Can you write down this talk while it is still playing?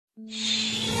There's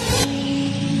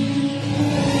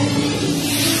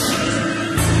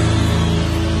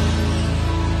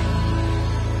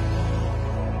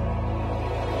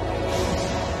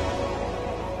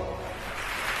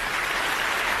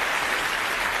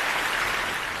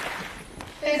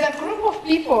a group of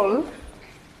people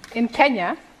in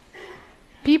Kenya.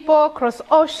 People cross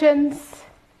oceans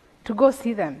to go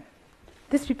see them.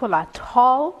 These people are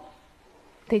tall,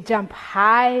 they jump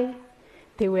high,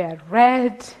 they wear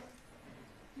red,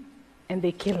 and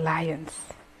they kill lions.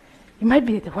 You might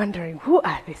be wondering, who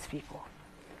are these people?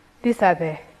 These are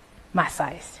the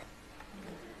Maasais.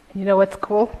 You know what's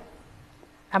cool?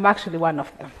 I'm actually one of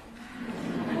them.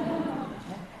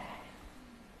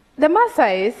 The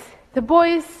Maasais, the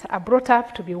boys are brought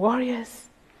up to be warriors.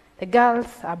 The girls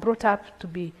are brought up to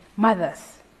be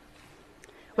mothers.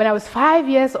 When I was 5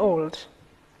 years old,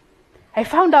 I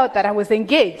found out that I was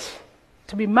engaged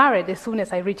to be married as soon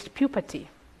as I reached puberty.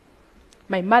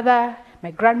 My mother,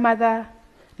 my grandmother,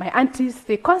 my aunties,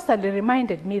 they constantly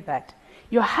reminded me that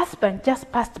your husband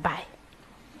just passed by.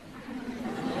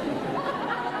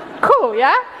 Cool,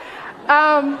 yeah?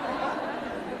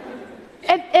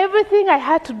 And everything I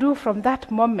had to do from that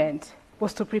moment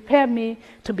was to prepare me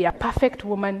to be a perfect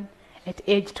woman at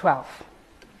age 12.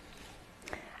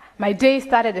 My day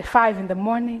started at 5 in the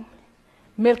morning,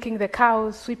 milking the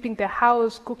cows, sweeping the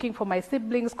house, cooking for my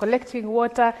siblings, collecting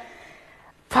water,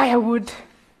 firewood.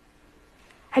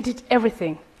 I did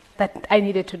everything that I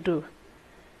needed to do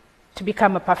to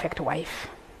become a perfect wife.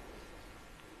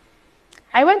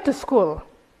 I went to school,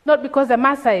 not because the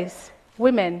Maasais,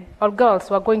 women or girls,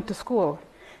 were going to school.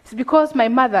 It's because my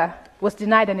mother was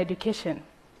denied an education.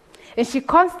 And she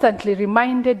constantly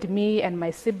reminded me and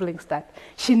my siblings that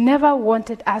she never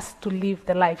wanted us to live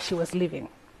the life she was living.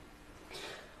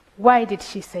 Why did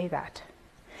she say that?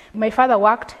 My father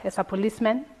worked as a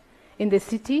policeman in the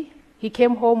city. He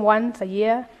came home once a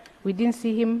year. We didn't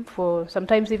see him for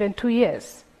sometimes even 2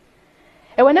 years.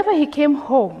 And whenever he came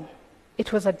home,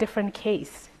 it was a different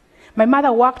case. My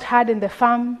mother worked hard in the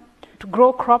farm to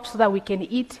grow crops so that we can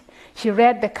eat. She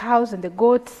reared the cows and the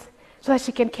goats so that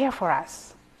she can care for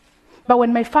us. But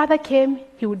when my father came,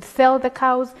 he would sell the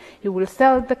cows, he would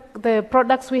sell the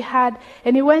products we had,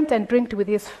 and he went and drank with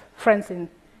his friends in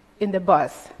the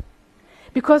bars.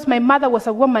 Because my mother was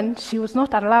a woman, she was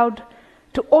not allowed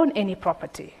to own any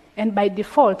property. And by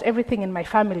default, everything in my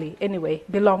family, anyway,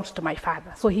 belonged to my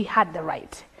father. So he had the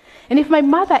right. And if my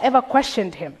mother ever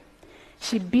questioned him,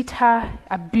 she beat her,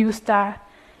 abused her,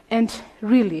 and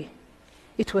really,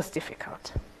 it was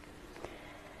difficult.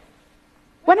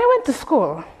 When I went to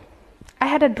school, I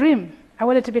had a dream. I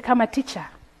wanted to become a teacher.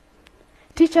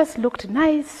 Teachers looked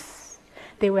nice.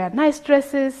 They wear nice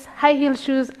dresses, high heel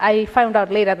shoes. I found out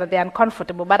later that they're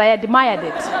uncomfortable, but I admired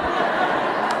it.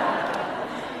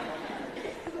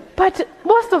 But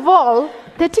most of all,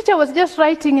 the teacher was just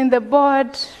writing in the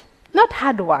board, not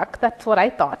hard work, that's what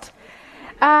I thought,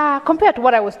 compared to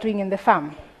what I was doing in the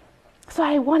farm. So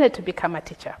I wanted to become a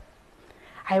teacher.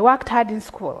 I worked hard in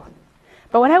school.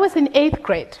 But when I was in 8th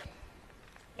grade,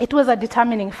 it was a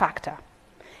determining factor.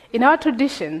 In our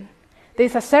tradition,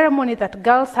 there's a ceremony that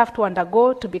girls have to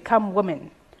undergo to become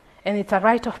women, and it's a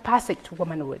rite of passage to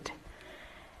womanhood.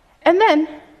 And then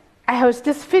I was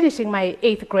just finishing my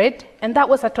 8th grade, and that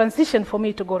was a transition for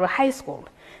me to go to high school.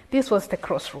 This was the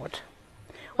crossroad.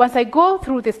 Once I go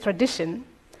through this tradition,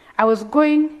 I was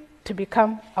going to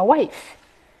become a wife.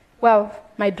 Well,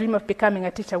 my dream of becoming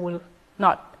a teacher will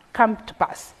not come to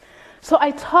pass. So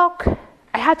I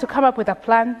had to come up with a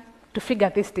plan to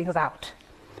figure these things out.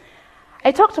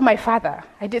 I talked to my father.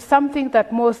 I did something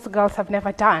that most girls have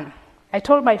never done. I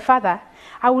told my father,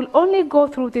 I will only go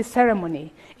through this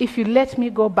ceremony if you let me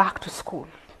go back to school.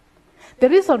 The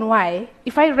reason why,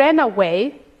 if I ran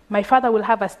away, my father will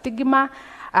have a stigma.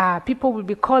 People will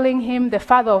be calling him the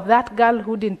father of that girl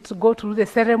who didn't go through the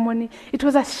ceremony. It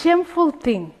was a shameful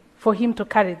thing for him to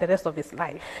carry the rest of his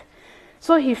life.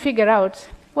 So he figured out,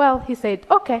 well, he said,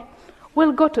 okay,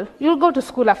 you'll go to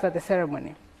school after the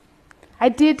ceremony. I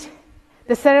did.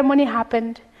 The ceremony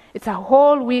happened. It's a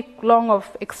whole week long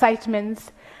of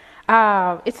excitement.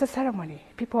 It's a ceremony.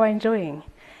 People are enjoying.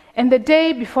 And the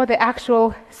day before the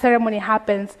actual ceremony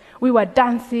happens, we were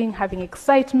dancing, having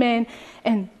excitement,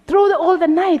 and through all the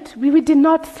night, we did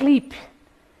not sleep.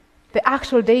 The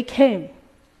actual day came.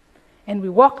 And we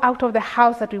walked out of the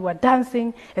house that we were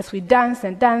dancing. As we danced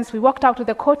and danced, we walked out to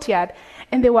the courtyard,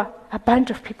 and there were a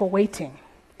bunch of people waiting.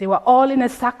 They were all in a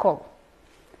circle.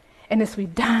 And as we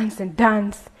danced and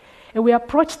danced, and we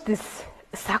approached this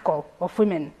circle of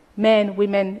women, men,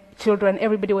 women, children,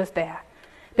 everybody was there.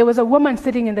 There was a woman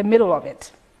sitting in the middle of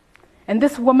it. And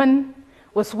this woman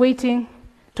was waiting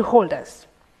to hold us.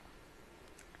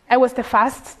 I was the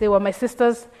first. They were my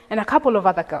sisters and a couple of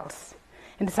other girls.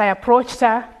 And as I approached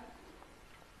her,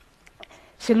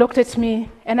 she looked at me,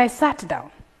 and I sat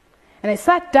down. And I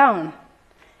sat down,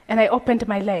 and I opened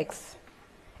my legs.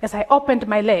 As I opened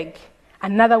my leg,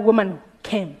 another woman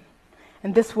came,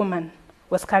 and this woman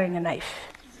was carrying a knife.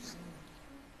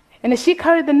 And as she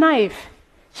carried the knife,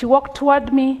 she walked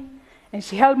toward me, and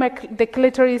she held the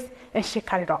clitoris, and she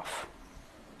cut it off.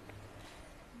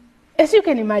 As you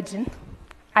can imagine,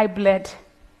 I bled.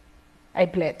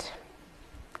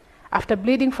 After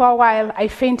bleeding for a while, I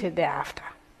fainted thereafter.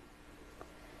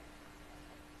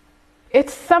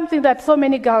 It's something that so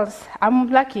many girls, I'm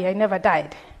lucky I never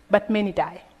died, but many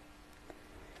die.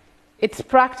 It's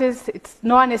practice, it's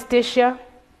no anesthesia,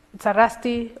 it's a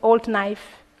rusty old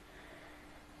knife,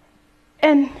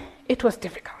 and it was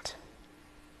difficult.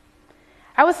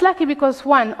 I was lucky because,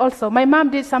 one, also, my mom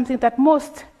did something that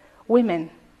most women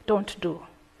don't do.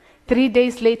 3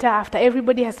 days later, after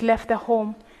everybody has left the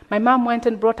home, my mom went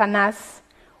and brought a nurse.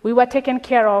 We were taken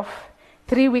care of.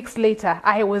 3 weeks later,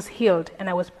 I was healed, and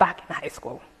I was back in high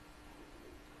school.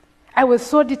 I was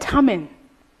so determined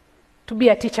to be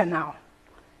a teacher now,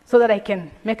 so that I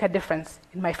can make a difference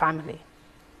in my family.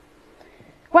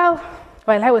 Well,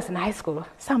 while I was in high school,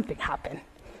 something happened.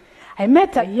 I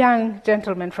met a young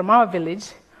gentleman from our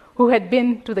village who had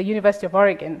been to the University of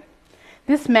Oregon.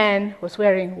 This man was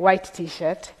wearing white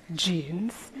t-shirt,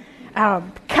 jeans,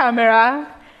 camera,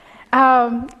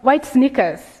 white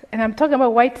sneakers. And I'm talking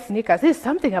about white sneakers. There's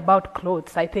something about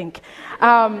clothes, I think,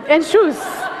 and shoes.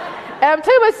 I'm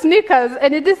talking about sneakers,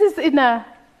 and this is in a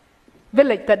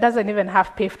village that doesn't even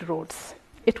have paved roads.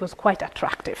 It was quite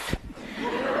attractive.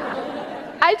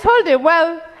 I told him,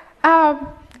 well,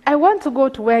 I want to go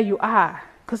to where you are,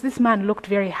 because this man looked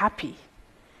very happy.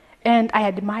 And I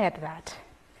admired that.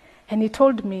 And he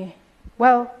told me,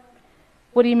 well,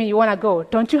 what do you mean you want to go?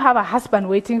 Don't you have a husband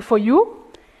waiting for you?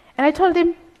 And I told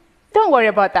him, don't worry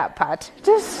about that part.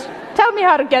 Just tell me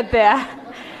how to get there.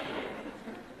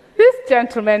 This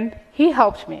gentleman, he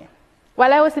helped me.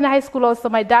 While I was in high school also,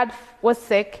 my dad was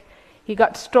sick. He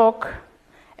got stroke,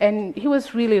 and he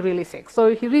was really, really sick.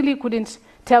 So he really couldn't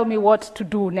tell me what to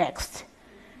do next.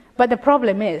 But the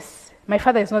problem is, my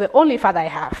father is not the only father I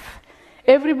have.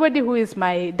 Everybody who is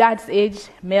my dad's age,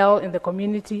 male in the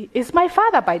community, is my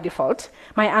father by default.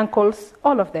 My uncles,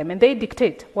 all of them, and they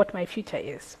dictate what my future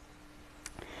is.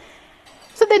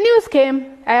 So the news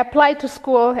came, I applied to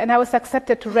school, and I was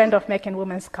accepted to Randolph-Macon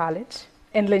Women's College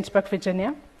in Lynchburg,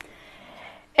 Virginia.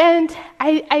 And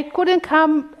I couldn't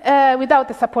come without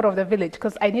the support of the village,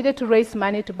 because I needed to raise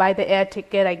money to buy the air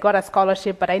ticket. I got a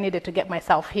scholarship, but I needed to get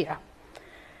myself here.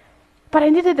 But I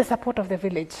needed the support of the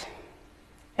village.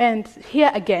 And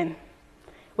here again,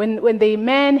 when the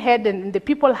men had and the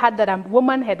people had that a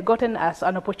woman had gotten us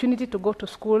an opportunity to go to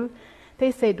school,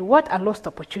 they said, what a lost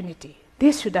opportunity.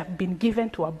 This should have been given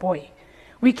to a boy.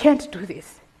 We can't do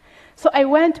this. So I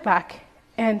went back,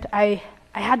 and I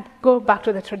had to go back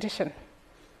to the tradition.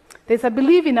 There's a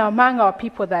belief among our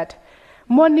people that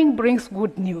morning brings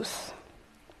good news.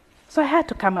 So I had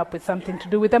to come up with something to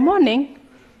do with the morning,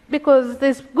 because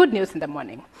there's good news in the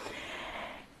morning.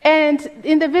 And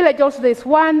in the village also there's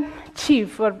one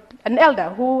chief or an elder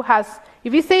who has,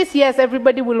 if he says yes,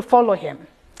 everybody will follow him.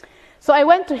 So I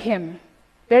went to him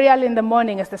very early in the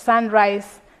morning as the sun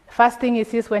rises. The first thing he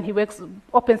sees when he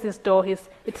opens his door is,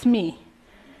 it's me.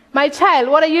 My child,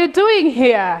 what are you doing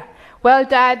here? Well,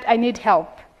 Dad, I need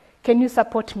help. Can you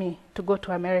support me to go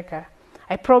to America?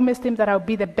 I promised him that I'll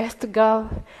be the best girl.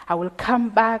 I will come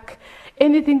back.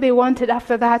 Anything they wanted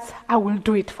after that, I will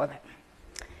do it for them.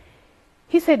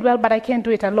 He said, well, but I can't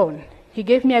do it alone. He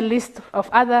gave me a list of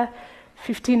other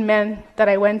 15 men that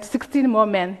I went, 16 more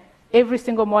men. Every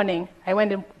single morning, I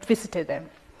went and visited them.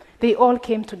 They all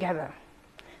came together.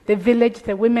 The village,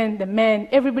 the women, the men,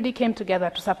 everybody came together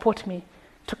to support me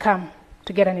to come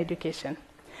to get an education.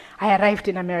 I arrived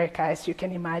in America, as you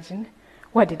can imagine.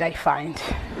 What did I find?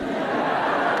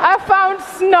 I found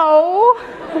snow.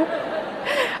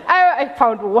 I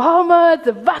found Walmart,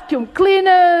 the vacuum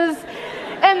cleaners,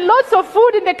 and lots of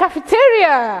food in the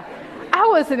cafeteria. I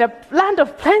was in a land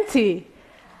of plenty.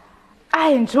 I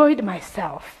enjoyed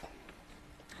myself.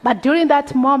 But during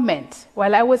that moment,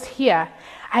 while I was here,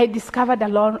 I discovered a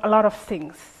lot of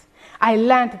things. I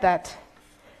learned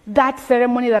that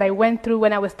ceremony that I went through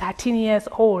when I was 13 years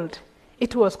old,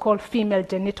 it was called female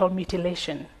genital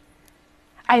mutilation.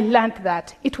 I learned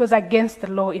that it was against the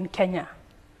law in Kenya.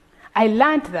 I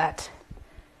learned that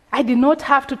I did not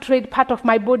have to trade part of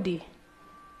my body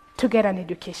to get an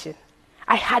education.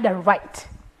 I had a right.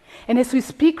 And as we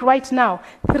speak right now,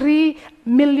 3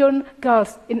 million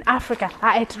girls in Africa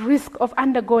are at risk of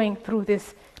undergoing through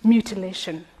this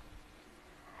mutilation.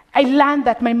 I learned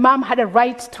that my mom had a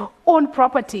right to own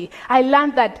property. I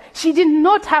learned that she did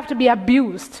not have to be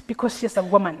abused because she's a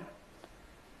woman.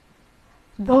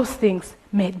 Those things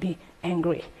made me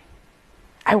angry.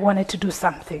 I wanted to do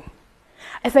something.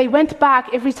 As I went back,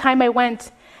 every time I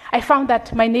went, I found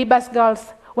that my neighbors' girls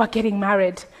were getting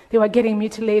married. They were getting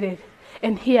mutilated.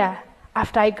 And here,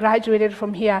 after I graduated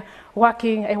from here,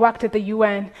 I worked at the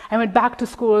UN. I went back to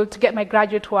school to get my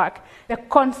graduate work. The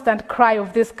constant cry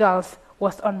of these girls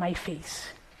was on my face.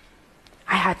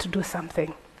 I had to do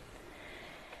something.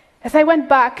 As I went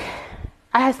back,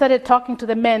 I started talking to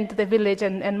the men, to the village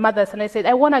and mothers, and I said,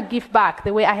 I want to give back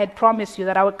the way I had promised you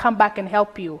that I would come back and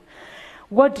help you.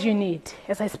 What do you need?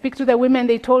 As I speak to the women,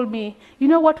 they told me, you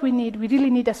know what we need? We really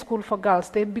need a school for girls,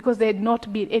 because there had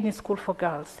not been any school for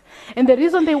girls. And the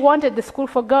reason they wanted the school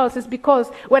for girls is because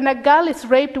when a girl is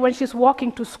raped when she's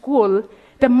walking to school,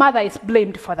 the mother is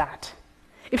blamed for that.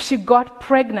 If she got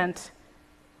pregnant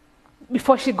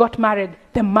before she got married,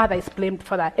 the mother is blamed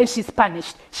for that, and she's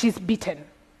punished, she's beaten.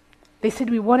 They said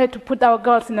we wanted to put our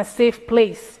girls in a safe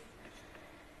place.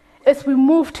 As we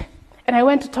moved, and I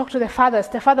went to talk to the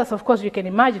fathers, of course, you can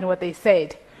imagine what they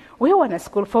said. We want a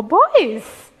school for boys.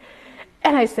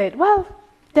 And I said, well,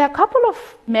 there are a couple of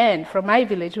men from my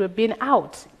village who have been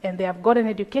out, and they have got an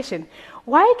education.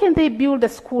 Why can't they build a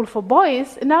school for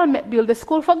boys and now build a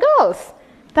school for girls?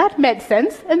 That made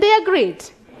sense, and they agreed.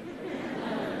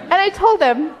 And I told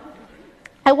them,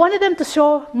 I wanted them to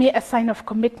show me a sign of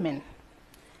commitment.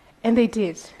 And they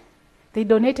did. They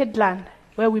donated land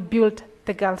where we built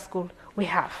the girls' school we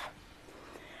have.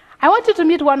 I wanted to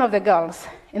meet one of the girls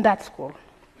in that school.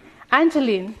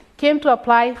 Angeline came to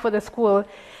apply for the school,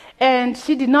 and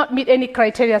she did not meet any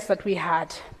criteria that we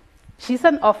had. She's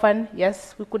an orphan.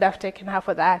 Yes, we could have taken her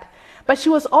for that. But she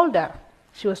was older.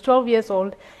 She was 12 years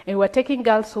old, and we were taking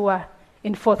girls who were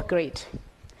in 4th grade.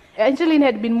 Angeline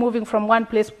had been moving from one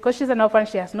place, because she's an orphan,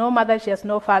 she has no mother, she has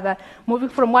no father, moving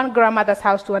from one grandmother's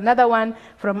house to another one,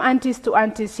 from aunties to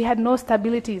aunties. She had no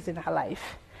stabilities in her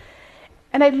life.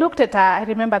 And I looked at her, I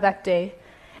remember that day,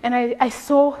 and I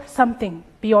saw something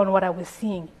beyond what I was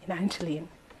seeing in Angeline.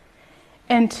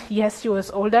 And yes, she was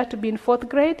older to be in 4th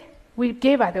grade. We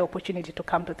gave her the opportunity to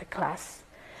come to the class.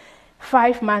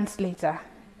 5 months later,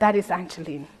 that is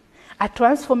Angeline. A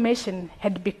transformation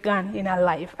had begun in her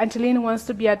life. Angeline wants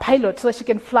to be a pilot so she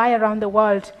can fly around the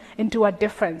world and do a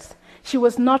difference. She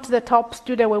was not the top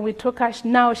student when we took her.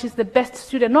 Now she's the best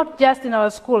student, not just in our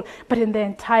school, but in the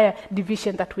entire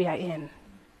division that we are in.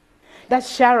 That's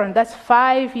Sharon. That's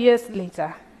 5 years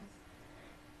later.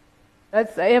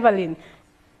 That's Evelyn.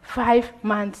 5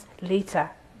 months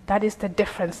later. That is the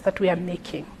difference that we are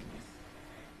making.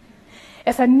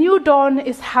 As a new dawn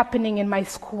is happening in my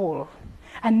school,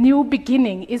 a new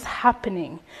beginning is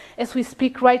happening. As we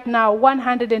speak right now,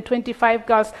 125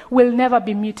 girls will never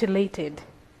be mutilated.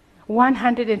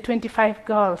 125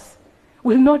 girls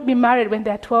will not be married when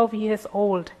they are 12 years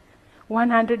old.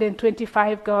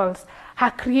 125 girls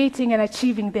are creating and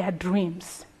achieving their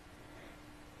dreams.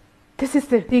 This is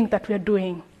the thing that we are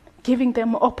doing, giving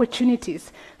them opportunities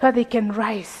so that they can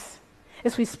rise.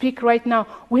 As we speak right now,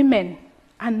 women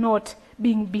are not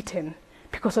being beaten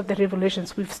because of the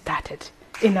revolutions we've started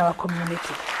in our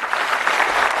community.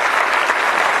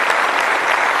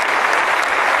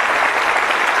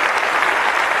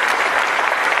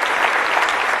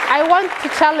 I want to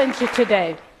challenge you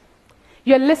today.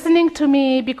 You're listening to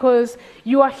me because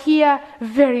you are here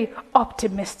very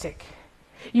optimistic.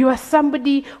 You are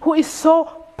somebody who is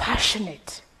so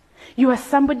passionate. You are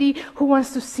somebody who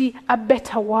wants to see a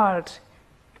better world.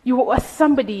 You are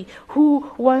somebody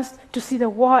who wants to see the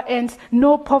war end,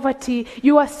 no poverty.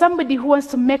 You are somebody who wants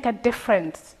to make a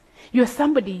difference. You are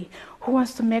somebody who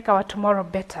wants to make our tomorrow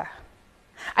better.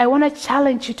 I want to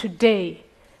challenge you today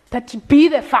that you be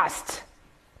the first,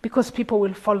 because people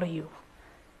will follow you.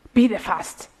 Be the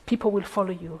first, people will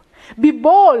follow you. Be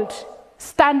bold,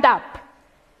 stand up.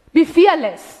 Be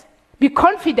fearless, be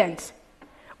confident.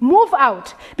 Move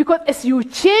out, because as you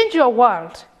change your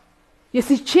world, you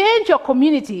see, change your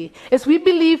community, as we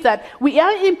believe that we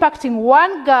are impacting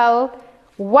one girl,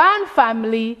 one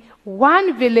family,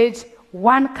 one village,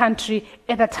 one country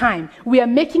at a time. We are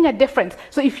making a difference.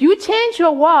 So if you change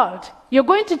your world, you're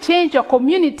going to change your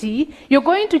community, you're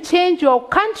going to change your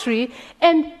country,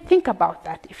 and think about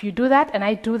that. If you do that, and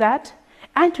I do that,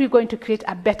 aren't we going to create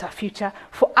a better future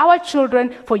for our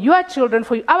children, for your children,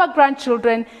 for our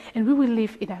grandchildren, and we will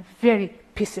live in a very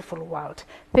peaceful world.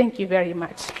 Thank you very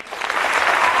much.